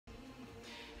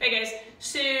Hey guys,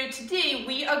 so today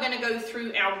we are going to go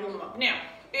through our warm-up. Now,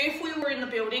 if we were in the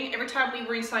building, every time we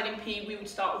were inside MP, we would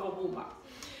start with a warm-up.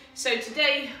 So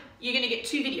today, you're going to get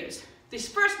two videos. This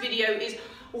first video is,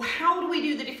 well, how do we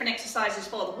do the different exercises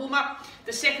for the warm-up?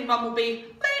 The second one will be,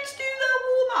 let's do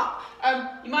the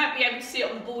warm-up. You might be able to see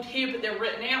it on the board here, but they're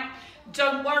written out.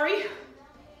 Don't worry,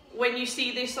 when you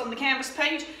see this on the Canvas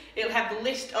page, it'll have the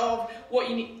list of what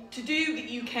you need to do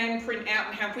that you can print out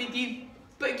and have with you.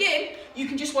 But again, you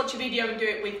can just watch a video and do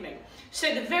it with me.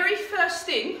 So the very first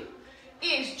thing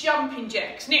is jumping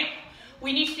jacks. Now,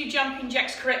 we need to do jumping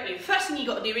jacks correctly. The first thing you've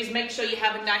got to do is make sure you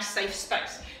have a nice safe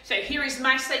space. So here is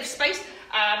my safe space.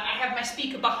 I have my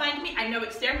speaker behind me. I know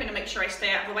it's there. I'm going to make sure I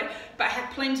stay out of the way. But I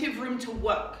have plenty of room to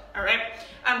work, all right?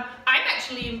 I'm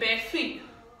actually in bare feet,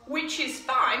 which is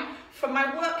fine for my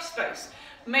workspace.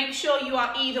 Make sure you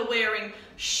are either wearing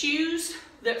shoes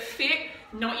that fit,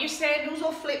 not your sandals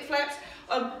or flip-flops,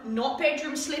 not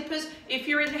bedroom slippers. If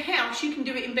you're in the house, you can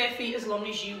do it in bare feet as long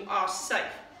as you are safe.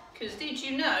 Because did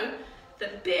you know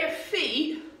that bare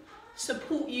feet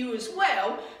support you as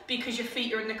well because your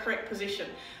feet are in the correct position?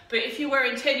 But if you're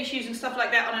wearing tennis shoes and stuff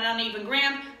like that on an uneven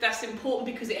ground, that's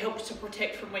important because it helps to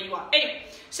protect from where you are. Anyway,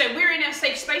 so we're in our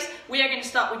safe space. We are going to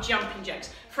start with jumping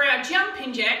jacks. For our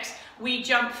jumping jacks, we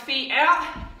jump feet out,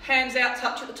 hands out,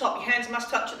 touch at the top. Your hands must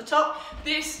touch at the top.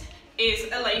 This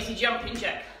is a lazy jumping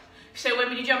jack. So when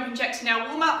we do jumping jacks in our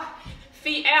warm-up,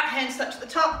 feet out, hands touch at the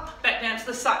top, back down to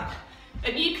the side.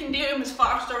 And you can do them as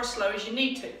fast or as slow as you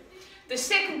need to. The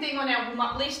second thing on our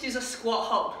warm-up list is a squat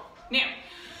hold. Now,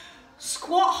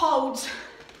 squat holds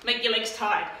make your legs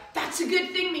tired. That's a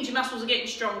good thing, means your muscles are getting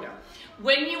stronger.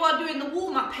 When you are doing the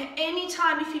warm-up, at any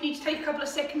time, if you need to take a couple of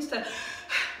seconds to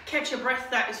catch your breath,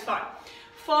 that is fine.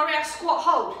 For our squat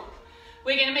hold,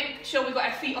 we're going to make sure we've got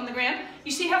our feet on the ground.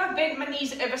 You see how I've bent my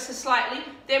knees ever so slightly?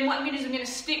 Then what I'm going to do is I'm going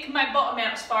to stick my bottom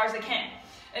out as far as I can.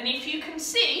 And if you can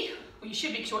see, well, you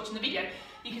should be watching the video,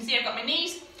 you can see I've got my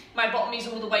knees, my bottom is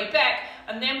all the way back,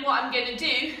 and then what I'm going to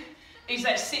do is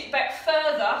I sit back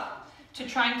further to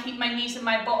try and keep my knees and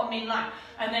my bottom in line,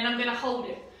 and then I'm going to hold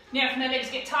it. Now if my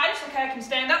legs get tight, okay, I can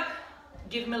stand up,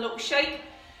 give them a little shake,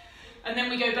 and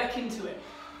then we go back into it.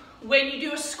 When you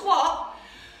do a squat,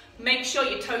 make sure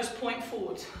your toes point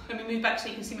forwards. Let me move back so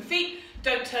you can see my feet.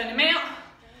 Don't turn them out.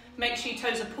 Make sure your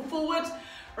toes are pulled forwards.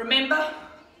 Remember,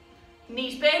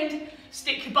 knees bend,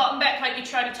 stick your bottom back like you're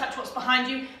trying to touch what's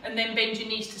behind you, and then bend your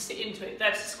knees to sit into it.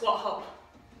 That's the squat hold.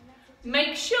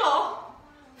 Make sure,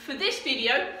 for this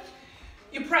video,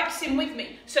 you're practicing with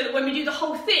me, so that when we do the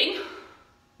whole thing,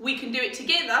 we can do it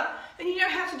together, and you know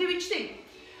how to do each thing.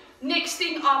 Next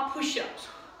thing are push-ups.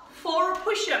 For a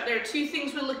push-up, there are two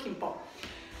things we're looking for.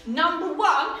 Number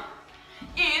one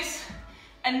is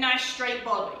a nice straight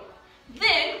body.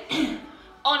 Then,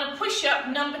 on a push-up,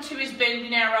 number two is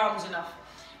bending our arms enough.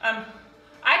 I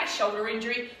had a shoulder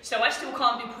injury, so I still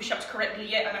can't do push-ups correctly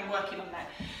yet, and I'm working on that.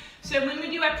 So when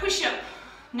we do our push-up,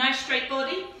 nice straight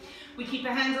body, we keep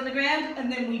our hands on the ground,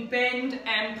 and then we bend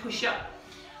and push up.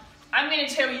 I'm going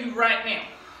to tell you right now,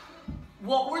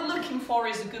 what we're looking for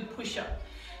is a good push-up.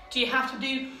 Do you have to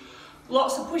do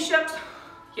lots of push-ups?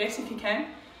 Yes, if you can.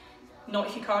 Not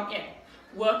if you can't yet.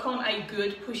 Work on a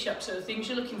good push-up. So the things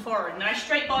you're looking for are a nice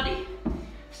straight body.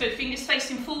 So fingers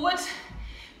facing forwards,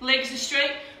 legs are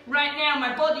straight. Right now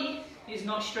my body is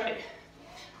not straight.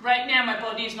 Right now my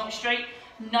body is not straight.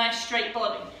 Nice straight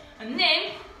body. And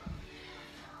then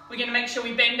we're going to make sure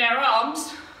we bend our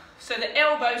arms so the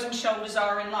elbows and shoulders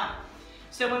are in line.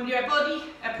 So when we do our body,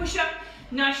 our push-up,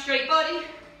 nice straight body,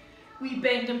 we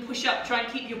bend and push up. Try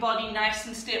and keep your body nice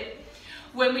and still.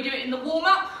 When we do it in the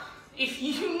warm-up, if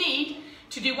you need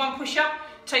to do one push-up,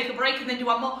 take a break and then do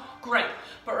one more, great.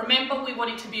 But remember, we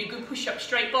want it to be a good push-up,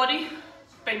 straight body,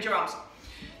 bend your arms.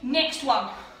 Next one,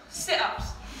 sit-ups.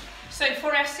 So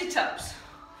for our sit-ups,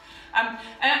 and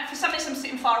for some reason I'm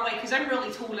sitting far away because I'm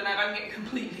really tall and I don't get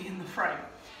completely in the frame.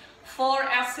 For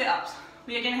our sit-ups,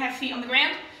 we are going to have feet on the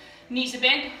ground, knees are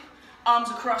bent, arms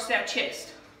across our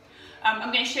chest.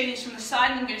 I'm going to show you this from the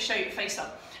side and I'm going to show you it face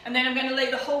up. And then I'm going to lay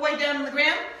the whole way down on the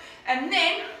ground, and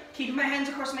then, keeping my hands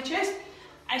across my chest,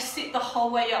 I sit the whole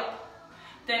way up.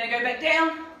 Then I go back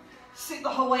down, sit the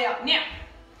whole way up. Now,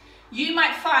 you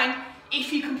might find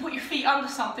if you can put your feet under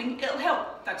something, it'll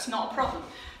help. That's not a problem.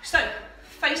 So,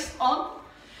 face on,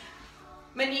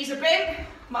 my knees are bent,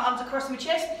 my arms across my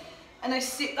chest, and I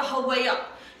sit the whole way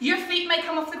up. Your feet may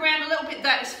come off the ground a little bit,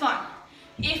 that is fine.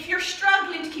 If you're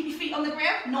struggling to keep your feet on the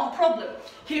ground, not a problem.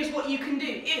 Here's what you can do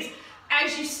is,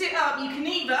 as you sit up, you can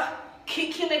either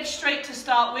kick your legs straight to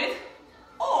start with,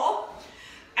 or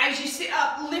as you sit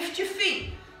up, lift your feet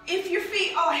If your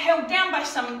feet are held down by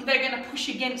something, they're going to push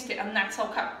against it, and that's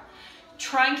okay.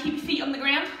 Try and keep your feet on the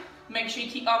ground. Make sure you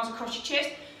keep arms across your chest.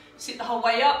 Sit the whole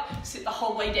way up, sit the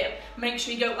whole way down. Make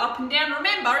sure you go up and down.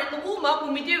 Remember, in the warm-up,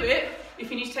 when we do it,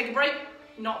 if you need to take a break,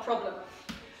 not a problem.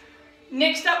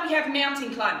 Next up, we have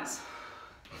mountain climbers.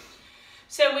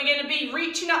 So we're going to be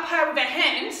reaching up high with our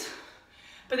hands,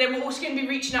 but then we're also going to be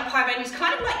reaching up high with our knees,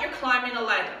 kind of like you're climbing a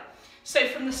ladder. So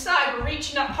from the side, we're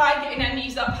reaching up high, getting our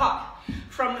knees up high.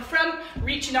 From the front,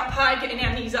 reaching up high, getting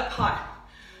our knees up high.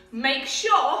 Make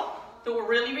sure that we're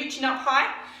really reaching up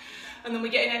high, and then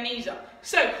we're getting our knees up.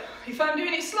 So, if I'm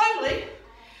doing it slowly,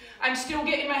 I'm still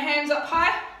getting my hands up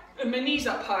high and my knees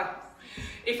up high.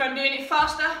 If I'm doing it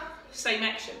faster, same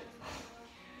action.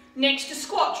 Next to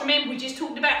squats, remember we just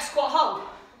talked about squat hold.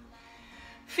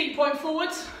 Feet point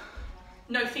forwards,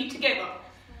 no feet together.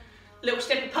 Little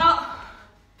step apart,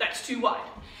 that's too wide.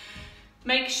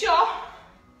 Make sure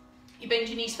you bend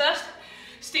your knees first,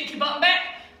 stick your bottom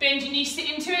back, bend your knees, sit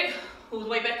into it, all the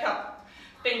way back up.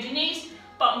 Bend your knees,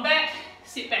 bottom back,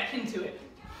 sit back into it.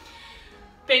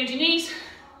 Bend your knees,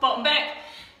 bottom back,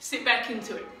 sit back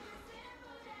into it.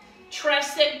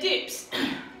 Tricep dips.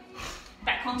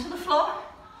 Back onto the floor.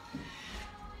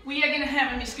 We are going to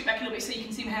have, let me scoot back a little bit so you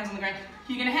can see my hands on the ground.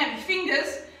 You're going to have your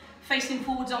fingers facing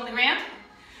forwards on the ground,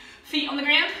 feet on the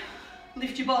ground,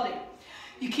 lift your body.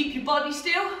 You keep your body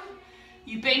still,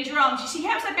 you bend your arms. You see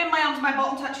how as I bend my arms, my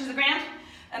bottom touches the ground?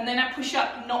 And then I push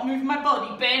up, not moving my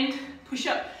body, bend, push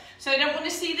up. So I don't want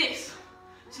to see this.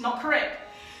 It's not correct.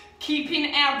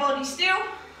 Keeping our body still,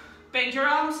 bend your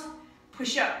arms,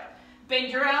 push up.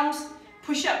 Bend your arms,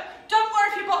 push up. Don't worry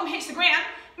if your bottom hits the ground,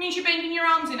 it means you're bending your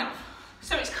arms enough.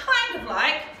 So it's kind of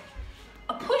like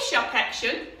a push-up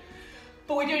action,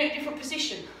 but we're doing it in a different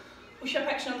position. Push-up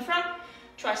action on the front,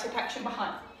 tricep action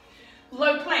behind.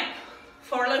 Low plank.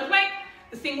 For a low plank,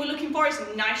 the thing we're looking for is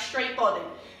a nice straight body.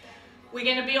 We're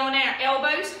going to be on our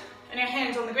elbows and our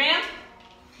hands on the ground.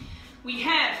 We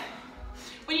have,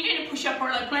 when you're doing a push-up or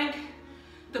a low plank,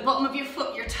 the bottom of your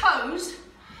foot, your toes,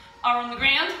 are on the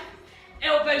ground.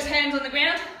 Elbows, hands on the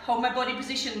ground. Hold my body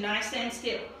position, nice and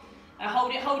still. I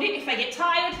hold it. If I get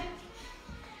tired,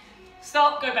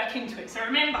 stop, go back into it. So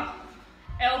remember,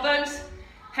 elbows,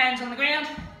 hands on the ground,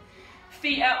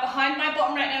 feet out behind. My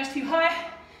bottom right now is too high,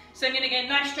 so I'm going to get a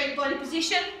nice straight body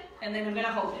position, and then I'm going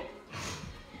to hold it.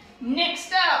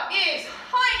 Next up is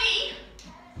high knee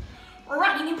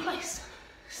running in place.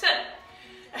 So,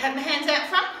 I have my hands out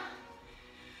front,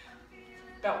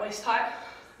 about waist height.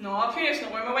 No, up here, it's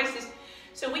not where my waist is.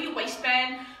 So where your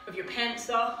waistband of your pants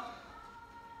are,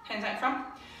 hands out front.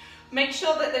 Make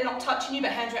sure that they're not touching you,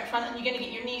 but hands are out front, and you're going to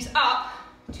get your knees up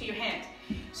to your hands.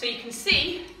 So you can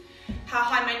see how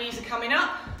high my knees are coming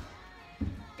up.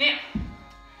 Now,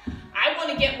 I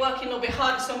want to get working a little bit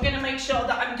harder, so I'm going to make sure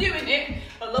that I'm doing it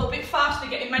a little bit faster,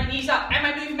 getting my knees up. Am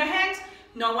I moving my hands?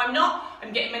 No, I'm not.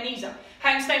 I'm getting my knees up.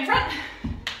 Hands stay in front,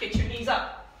 get your knees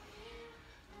up.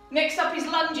 Next up is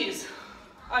lunges.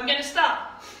 I'm going to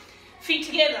start, feet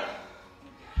together.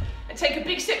 I take a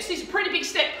big step, so this is a pretty big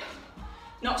step.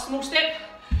 Not a small step,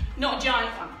 not a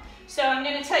giant one. So I'm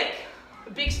going to take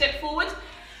a big step forward.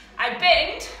 I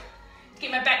bend to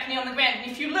get my back knee on the ground.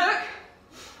 And if you look,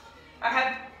 I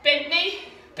have bent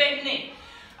knee.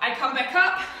 I come back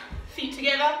up, feet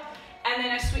together, and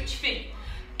then I switch feet.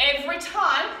 Every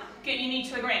time, get your knee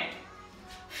to the ground.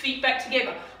 Feet back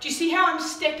together. Do you see how I'm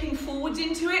stepping forwards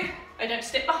into it? I don't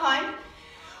step behind.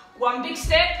 One big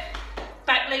step,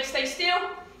 back leg stay still,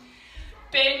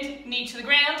 bend, knee to the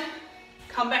ground,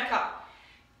 come back up.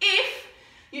 If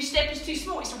your step is too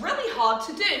small, it's really hard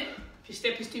to do. If your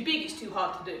step is too big, it's too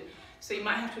hard to do. So you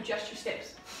might have to adjust your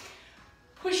steps.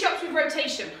 Push-ups with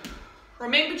rotation.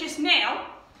 Remember just now,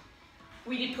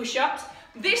 we did push-ups.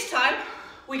 This time,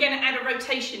 we're going to add a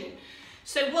rotation in.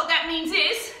 So what that means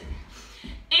is,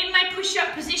 in my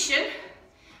push-up position,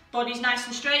 body's nice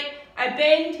and straight, I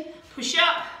bend, push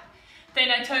up, then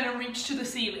I turn and reach to the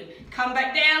ceiling. Come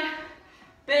back down,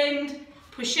 bend,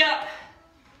 push up,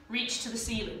 reach to the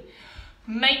ceiling.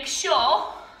 Make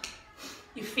sure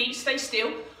your feet stay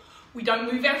still. We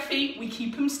don't move our feet, we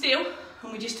keep them still,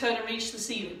 and we just turn and reach to the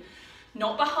ceiling.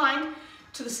 Not behind,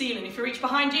 to the ceiling. If you reach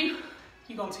behind you,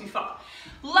 you've gone too far.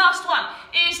 Last one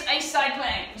is a side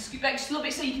plank. Scoot back just a little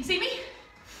bit so you can see me.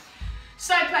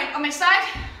 Side plank on my side.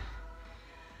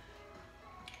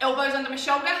 Elbows under my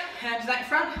shoulder, hands out in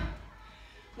front.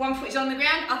 One foot is on the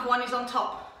ground, other one is on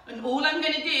top. And all I'm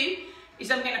going to do is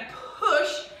I'm going to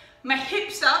push my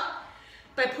hips up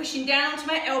by pushing down onto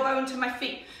my elbow onto my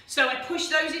feet. So I push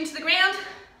those into the ground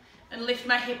and lift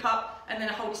my hip up, and then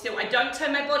I hold it still. I don't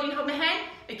turn my body and hold my hand,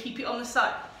 I keep it on the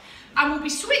side. I will be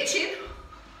switching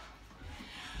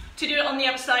to do it on the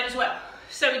other side as well.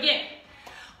 So again,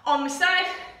 on the side,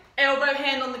 elbow,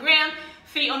 hand on the ground,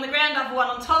 feet on the ground, other one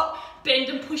on top, bend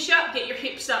and push up, get your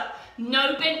hips up.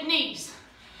 No bent knees.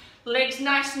 Legs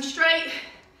nice and straight,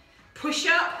 push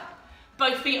up,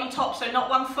 both feet on top, so not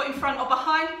one foot in front or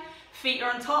behind, feet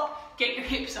are on top, get your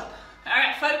hips up. All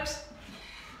right, folks,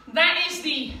 that is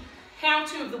the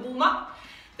how-to of the warm-up.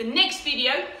 The next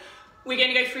video, we're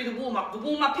going to go through the warm-up. The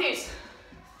warm-up is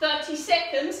 30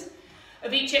 seconds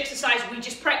of each exercise we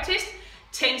just practiced,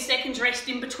 10 seconds rest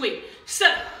in between.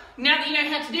 So, now that you know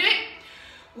how to do it,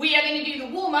 we are going to do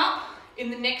the warm-up in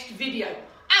the next video.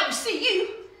 I will see you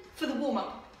for the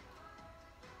warm-up.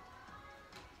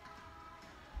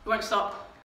 We won't stop.